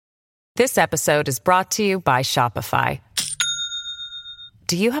This episode is brought to you by Shopify.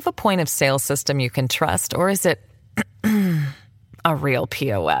 Do you have a point of sale system you can trust, or is it a real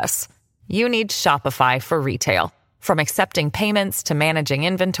POS? You need Shopify for retail. From accepting payments to managing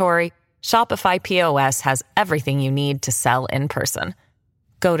inventory, Shopify POS has everything you need to sell in person.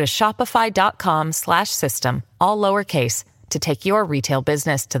 Go to shopify.com/system, all lowercase, to take your retail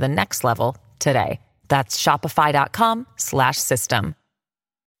business to the next level today. That's shopify.com/system.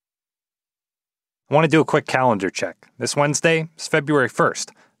 I want to do a quick calendar check. This Wednesday is February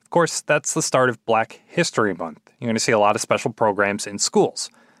 1st. Of course, that's the start of Black History Month. You're going to see a lot of special programs in schools.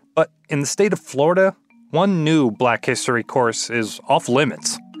 But in the state of Florida, one new Black History course is off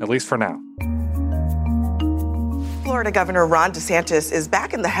limits, at least for now. Florida Governor Ron DeSantis is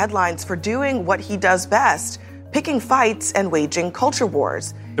back in the headlines for doing what he does best, picking fights and waging culture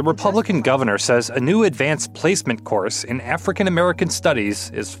wars. The Republican governor says a new advanced placement course in African American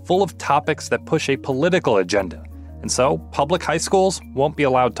studies is full of topics that push a political agenda. And so, public high schools won't be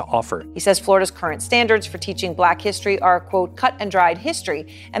allowed to offer it. He says Florida's current standards for teaching Black history are, quote, cut and dried history,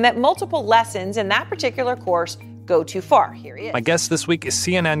 and that multiple lessons in that particular course go too far. Here he is. My guest this week is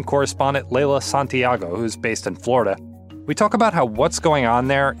CNN correspondent Leila Santiago, who's based in Florida. We talk about how what's going on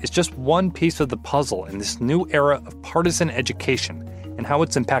there is just one piece of the puzzle in this new era of partisan education, and how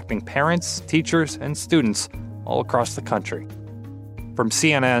it's impacting parents, teachers, and students all across the country. From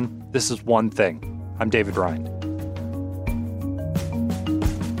CNN, this is One Thing. I'm David Ryan.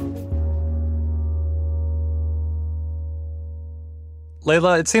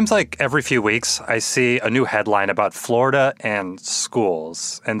 Leila, it seems like every few weeks I see a new headline about Florida and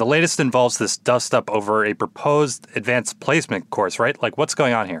schools. And the latest involves this dust-up over a proposed advanced placement course, right? Like, what's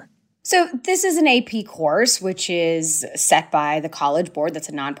going on here? So this is an AP course, which is set by the College Board. That's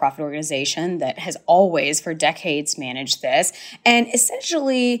a nonprofit organization that has always, for decades, managed this. And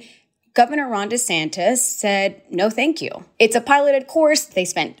essentially, Governor Ron DeSantis said, no, thank you. It's a piloted course. They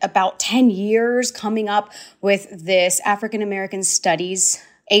spent about 10 years coming up with this African American Studies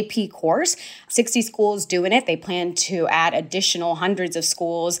AP course. 60 schools doing it. They plan to add additional hundreds of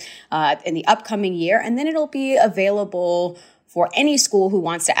schools in the upcoming year. And then it'll be available for any school who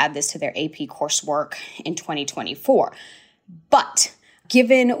wants to add this to their AP coursework in 2024. But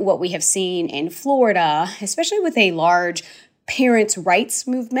given what we have seen in Florida, especially with a large parents' rights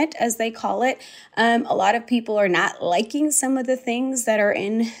movement, as they call it, a lot of people are not liking some of the things that are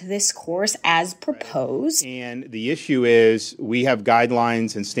in this course as proposed. And the issue is we have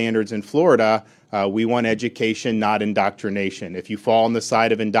guidelines and standards in Florida. We want education, not indoctrination. If you fall on the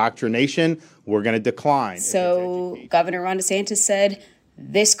side of indoctrination, we're going to decline. So Governor Ron DeSantis said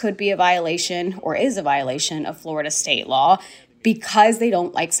this could be a violation or is a violation of Florida state law because they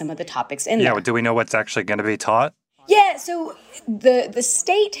don't like some of the topics in there. Yeah, do we know what's actually going to be taught? Yeah, so the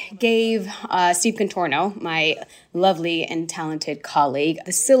state gave Steve Contorno, my lovely and talented colleague,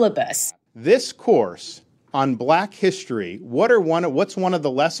 the syllabus. This course on Black history, what's one of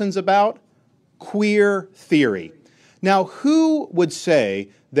the lessons about? Queer theory. Now, who would say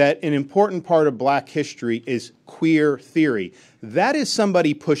that an important part of Black history is queer theory? That is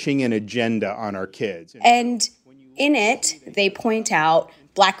somebody pushing an agenda on our kids. And in it, they point out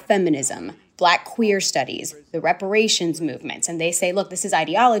Black feminism, Black queer studies, the reparations movements. And they say, look, this is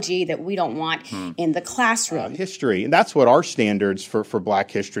ideology that we don't want in the classroom. History, and that's what our standards for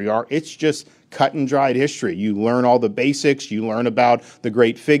Black history are. It's just cut and dried history. You learn all the basics, you learn about the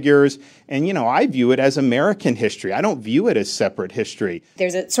great figures, and, I view it as American history. I don't view it as separate history.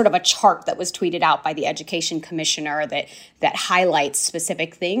 There's a sort of a chart that was tweeted out by the education commissioner that highlights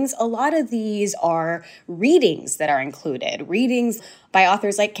specific things. A lot of these are readings that are included, readings by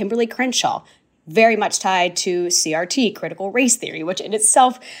authors like Kimberly Crenshaw, very much tied to CRT, critical race theory, which in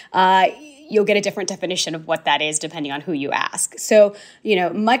itself, you'll get a different definition of what that is depending on who you ask. So,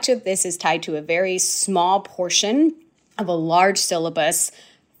 much of this is tied to a very small portion of a large syllabus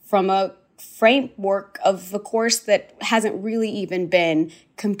from a framework of the course that hasn't really even been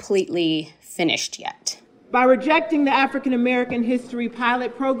completely finished yet. By rejecting the African American History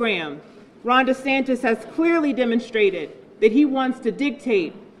Pilot Program, Ron DeSantis has clearly demonstrated that he wants to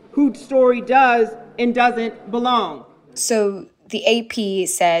dictate whose story does and doesn't belong. So the AP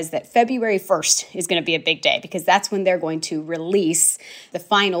says that February 1st is going to be a big day because that's when they're going to release the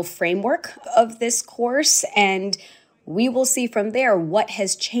final framework of this course. And we will see from there what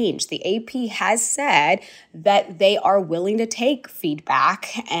has changed. The AP has said that they are willing to take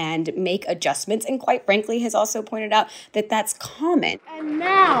feedback and make adjustments, and quite frankly has also pointed out that that's common. And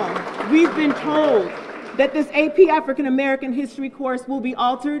now we've been told that this AP African American History course will be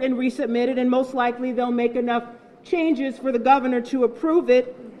altered and resubmitted, and most likely they'll make enough changes for the governor to approve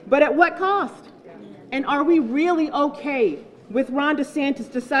it But at what cost? And are we really okay with Ron DeSantis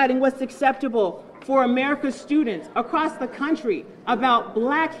deciding what's acceptable for America's students across the country about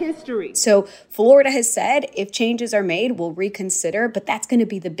Black history? So Florida has said if changes are made, we'll reconsider. But that's going to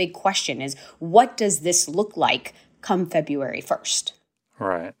be the big question is what does this look like come February 1st?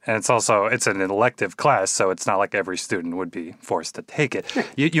 Right. And it's an elective class, so it's not like every student would be forced to take it.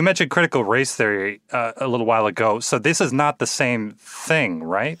 You mentioned critical race theory a little while ago. So this is not the same thing,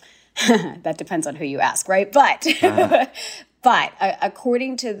 right? That depends on who you ask, right? But but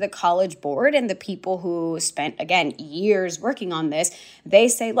according to the College Board and the people who spent, again, years working on this, they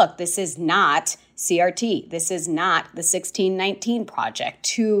say, look, this is not CRT. This is not the 1619 Project,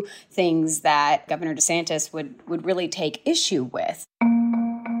 two things that Governor DeSantis would really take issue with.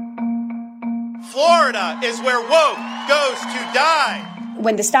 Florida is where woke goes to die.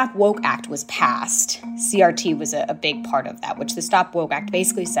 When the Stop Woke Act was passed, CRT was a big part of that, which the Stop Woke Act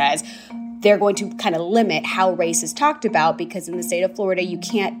basically says they're going to kind of limit how race is talked about because in the state of Florida, you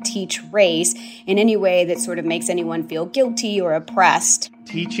can't teach race in any way that sort of makes anyone feel guilty or oppressed.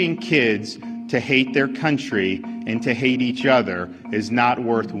 Teaching kids to hate their country and to hate each other is not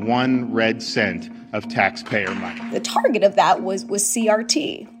worth 1 red cent of taxpayer money. The target of that was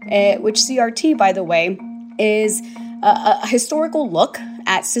CRT, which CRT, by the way, is a historical look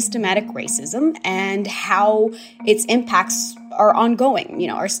at systematic racism and how its impacts are ongoing,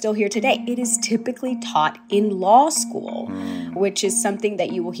 are still here today. It is typically taught in law school, which is something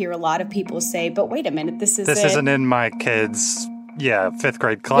that you will hear a lot of people say, but wait a minute, this isn't in my kids' 5th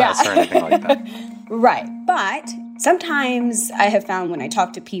grade class or anything like that. Right. But sometimes I have found when I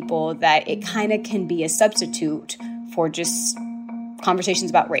talk to people that it kind of can be a substitute for just conversations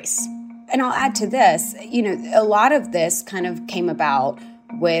about race. And I'll add to this, a lot of this kind of came about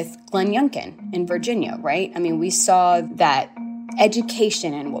with Glenn Youngkin in Virginia, right? I mean, we saw that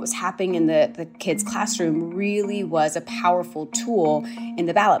education and what was happening in the kids' classroom really was a powerful tool in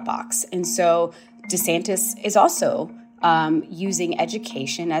the ballot box. And so DeSantis is also using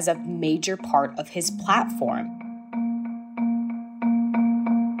education as a major part of his platform.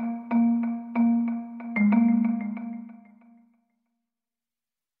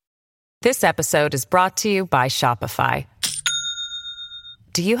 This episode is brought to you by Shopify.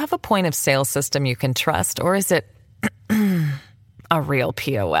 Do you have a point of sale system you can trust, or is it a real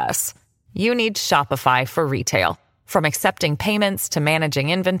POS? You need Shopify for retail. From accepting payments to managing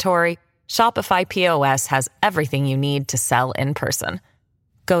inventory, Shopify POS has everything you need to sell in person.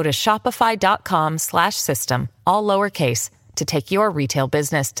 Go to shopify.com/system, all lowercase, to take your retail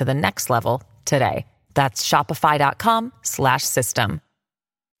business to the next level today. That's shopify.com/system.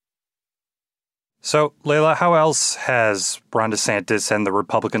 So, Layla, how else has Ron DeSantis and the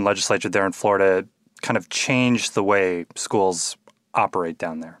Republican legislature there in Florida kind of changed the way schools operate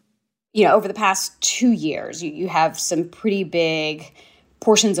down there? Over the past 2 years, you have some pretty big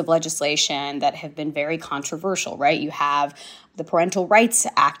portions of legislation that have been very controversial, right? You have the Parental Rights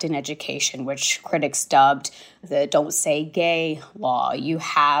Act in education, which critics dubbed the Don't Say Gay law. You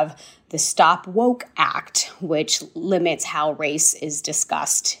have the Stop Woke Act, which limits how race is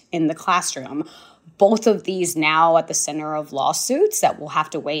discussed in the classroom. Both of these now at the center of lawsuits that we'll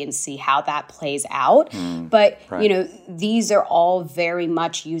have to wait and see how that plays out. But, right. These are all very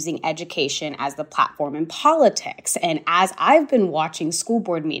much using education as the platform in politics. And as I've been watching school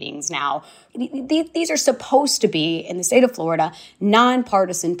board meetings now, these are supposed to be, in the state of Florida,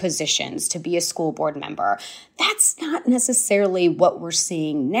 nonpartisan positions to be a school board member. That's not necessarily what we're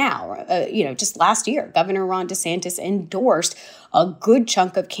seeing now. Just last year, Governor Ron DeSantis endorsed a good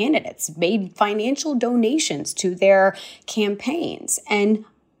chunk of candidates, made financial donations to their campaigns. And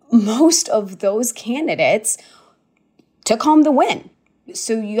most of those candidates took home the win.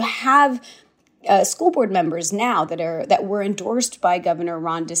 So you have school board members now that were endorsed by Governor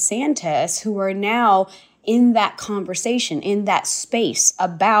Ron DeSantis who are now in that conversation, in that space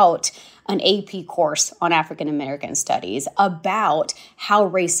about an AP course on African American studies, about how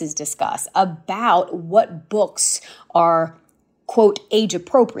race is discussed, about what books are, quote, age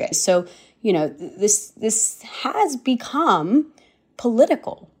appropriate. So, this has become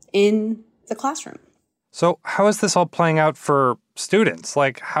political in the classroom. So how is this all playing out for students?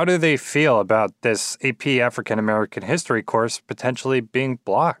 Like, how do they feel about this AP African American History course potentially being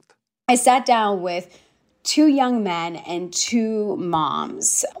blocked? I sat down with 2 young men and 2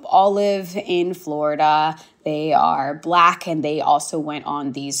 moms. All live in Florida. They are Black, and they also went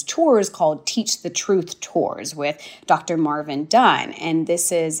on these tours called Teach the Truth tours with Dr. Marvin Dunn. And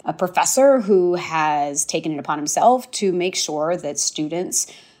this is a professor who has taken it upon himself to make sure that students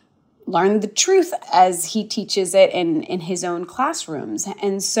learn the truth as he teaches it in his own classrooms.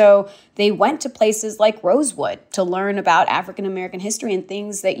 And so they went to places like Rosewood to learn about African American history and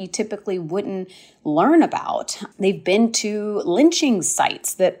things that you typically wouldn't learn about. They've been to lynching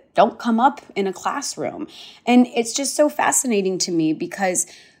sites that don't come up in a classroom. And it's just so fascinating to me because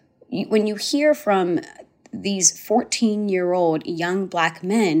when you hear from these 14-year-old young Black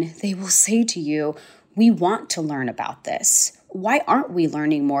men, they will say to you, we want to learn about this. Why aren't we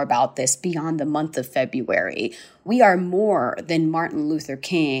learning more about this beyond the month of February? We are more than Martin Luther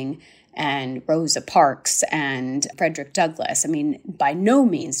King and Rosa Parks and Frederick Douglass. I mean, by no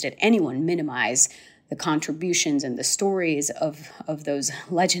means did anyone minimize the contributions and the stories of those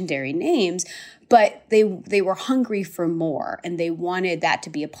legendary names, but they were hungry for more, and they wanted that to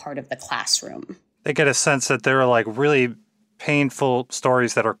be a part of the classroom. They get a sense that there are like really painful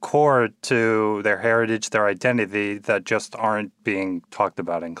stories that are core to their heritage, their identity, that just aren't being talked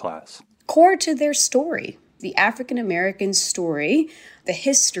about in class. Core to their story. The African American story, the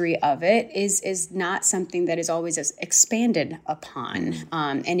history of it is not something that is always as expanded upon.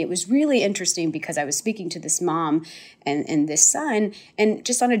 And it was really interesting because I was speaking to this mom and this son, and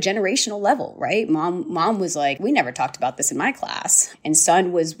just on a generational level, right? Mom was like, we never talked about this in my class. And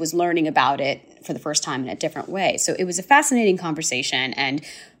son was learning about it for the first time in a different way. So it was a fascinating conversation. And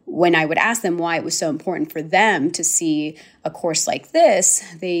when I would ask them why it was so important for them to see a course like this,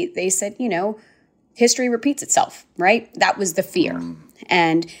 they said, history repeats itself, right? That was the fear.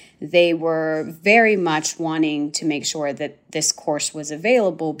 And they were very much wanting to make sure that this course was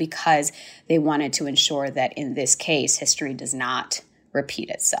available because they wanted to ensure that in this case, history does not repeat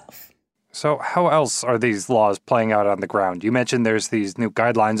itself. So how else are these laws playing out on the ground? You mentioned there's these new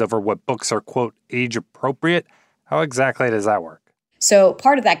guidelines over what books are, quote, age appropriate. How exactly does that work? So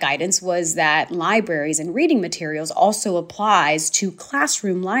part of that guidance was that libraries and reading materials also applies to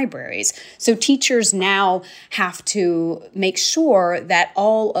classroom libraries. So teachers now have to make sure that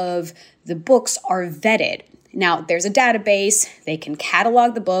all of the books are vetted. Now, there's a database. They can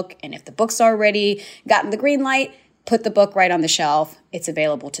catalog the book, and if the book's already gotten the green light, put the book right on the shelf. It's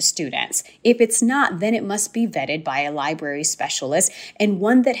available to students. If it's not, then it must be vetted by a library specialist and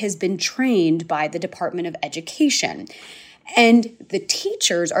one that has been trained by the Department of Education. And the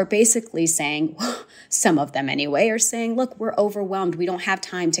teachers are basically saying, some of them anyway, are saying, look, we're overwhelmed. We don't have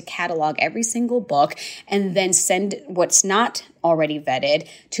time to catalog every single book and then send what's not already vetted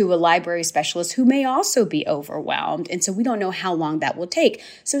to a library specialist who may also be overwhelmed. And so we don't know how long that will take.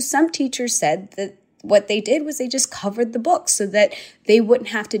 So some teachers said that what they did was they just covered the books so that they wouldn't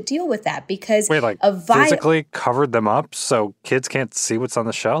have to deal with that because physically covered them up so kids can't see what's on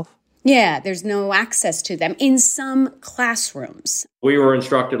the shelf? Yeah, there's no access to them in some classrooms. We were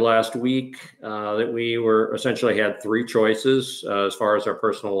instructed last week that we were essentially had three choices as far as our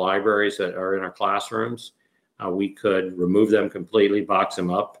personal libraries that are in our classrooms. We could remove them completely, box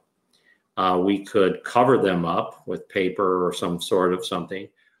them up. We could cover them up with paper or some sort of something.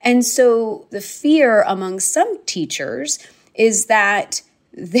 And so the fear among some teachers is that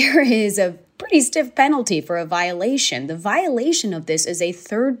there is a pretty stiff penalty for a violation. The violation of this is a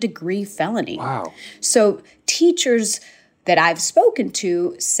third-degree felony. Wow. So teachers that I've spoken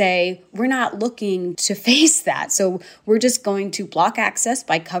to say, we're not looking to face that. So we're just going to block access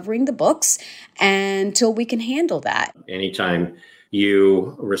by covering the books until we can handle that. Anytime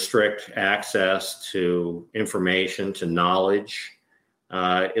you restrict access to information, to knowledge,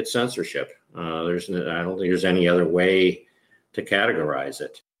 it's censorship. I don't think there's any other way to categorize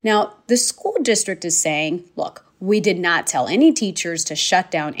it. Now, the school district is saying, look, we did not tell any teachers to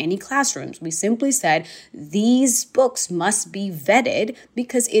shut down any classrooms. We simply said these books must be vetted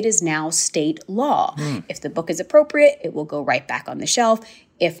because it is now state law. If the book is appropriate, it will go right back on the shelf.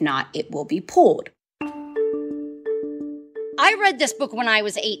 If not, it will be pulled. I read this book when I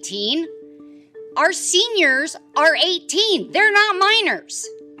was 18. Our seniors are 18. They're not minors.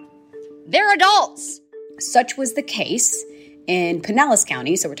 They're adults. Such was the case in Pinellas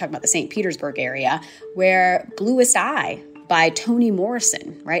County, so we're talking about the St. Petersburg area, where Bluest Eye by Toni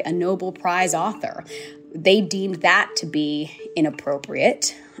Morrison, right, a Nobel Prize author, they deemed that to be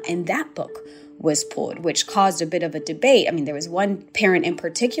inappropriate, and that book was pulled, which caused a bit of a debate. I mean, there was one parent in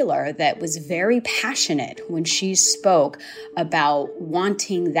particular that was very passionate when she spoke about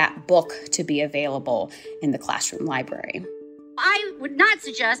wanting that book to be available in the classroom library. I would not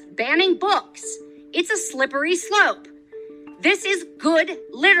suggest banning books. It's a slippery slope. This is good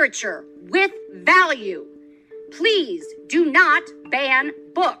literature with value. Please do not ban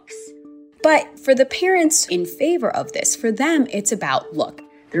books. But for the parents in favor of this, for them, it's about, look,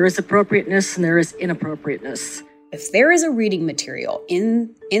 there is appropriateness and there is inappropriateness. If there is a reading material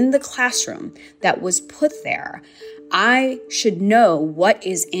in the classroom that was put there, I should know what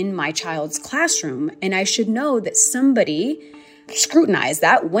is in my child's classroom, and I should know that somebody scrutinized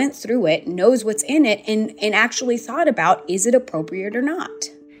that, went through it, knows what's in it, and actually thought about, is it appropriate or not?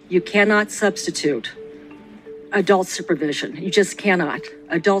 You cannot substitute adult supervision. You just cannot.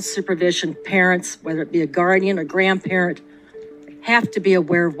 Adult supervision, parents, whether it be a guardian or grandparent, have to be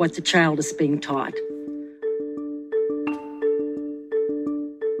aware of what the child is being taught.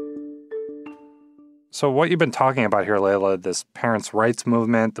 So what you've been talking about here, Layla, this parents' rights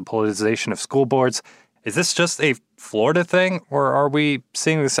movement, the politicization of school boards, is this just a Florida thing, or are we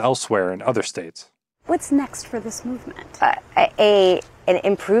seeing this elsewhere in other states? What's next for this movement? An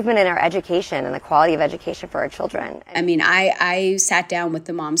improvement in our education and the quality of education for our children. I mean, I sat down with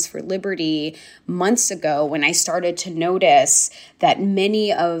the Moms for Liberty months ago when I started to notice that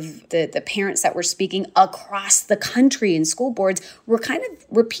many of the parents that were speaking across the country in school boards were kind of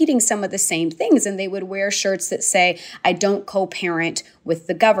repeating some of the same things. And they would wear shirts that say, I don't co-parent with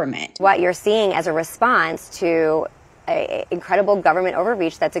the government. What you're seeing as a response to an incredible government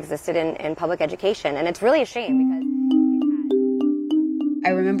overreach that's existed in public education. And it's really a shame because I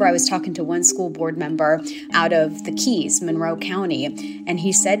remember I was talking to one school board member out of the Keys, Monroe County, and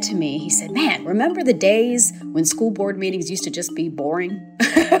he said to me, man, remember the days when school board meetings used to just be boring?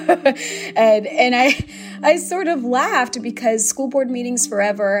 and I sort of laughed because school board meetings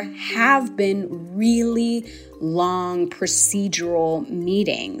forever have been really long procedural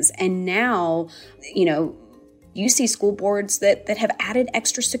meetings. And now, you see school boards that have added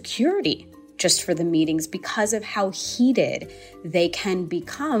extra security just for the meetings because of how heated they can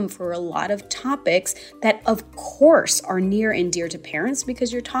become for a lot of topics that, of course, are near and dear to parents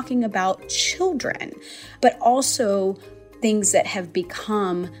because you're talking about children, but also things that have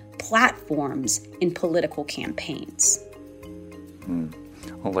become platforms in political campaigns.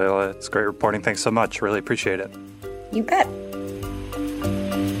 Well, Layla, it's great reporting. Thanks so much. Really appreciate it. You bet.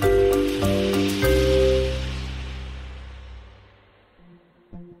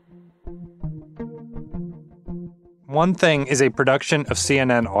 One Thing is a production of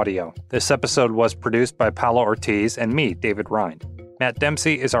CNN Audio. This episode was produced by Paula Ortiz and me, David Rind. Matt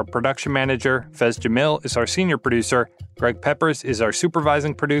Dempsey is our production manager, Fez Jamil is our senior producer, Greg Peppers is our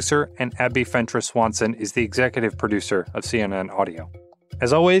supervising producer, and Abby Fentress-Swanson is the executive producer of CNN Audio.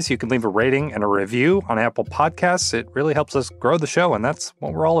 As always, you can leave a rating and a review on Apple Podcasts. It really helps us grow the show, and that's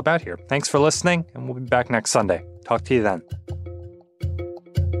what we're all about here. Thanks for listening, and we'll be back next Sunday. Talk to you then.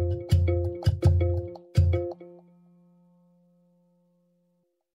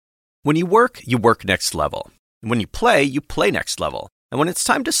 When you work next level. And when you play next level. And when it's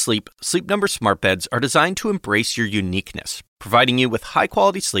time to sleep, Sleep Number smart beds are designed to embrace your uniqueness, providing you with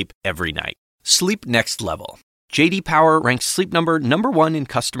high-quality sleep every night. Sleep next level. J.D. Power ranks Sleep Number #1 in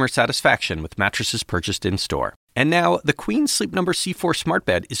customer satisfaction with mattresses purchased in-store. And now, the Queen Sleep Number C4 smart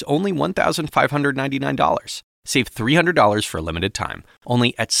bed is only $1,599. Save $300 for a limited time,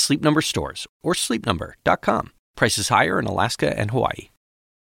 only at Sleep Number stores or sleepnumber.com. Prices higher in Alaska and Hawaii.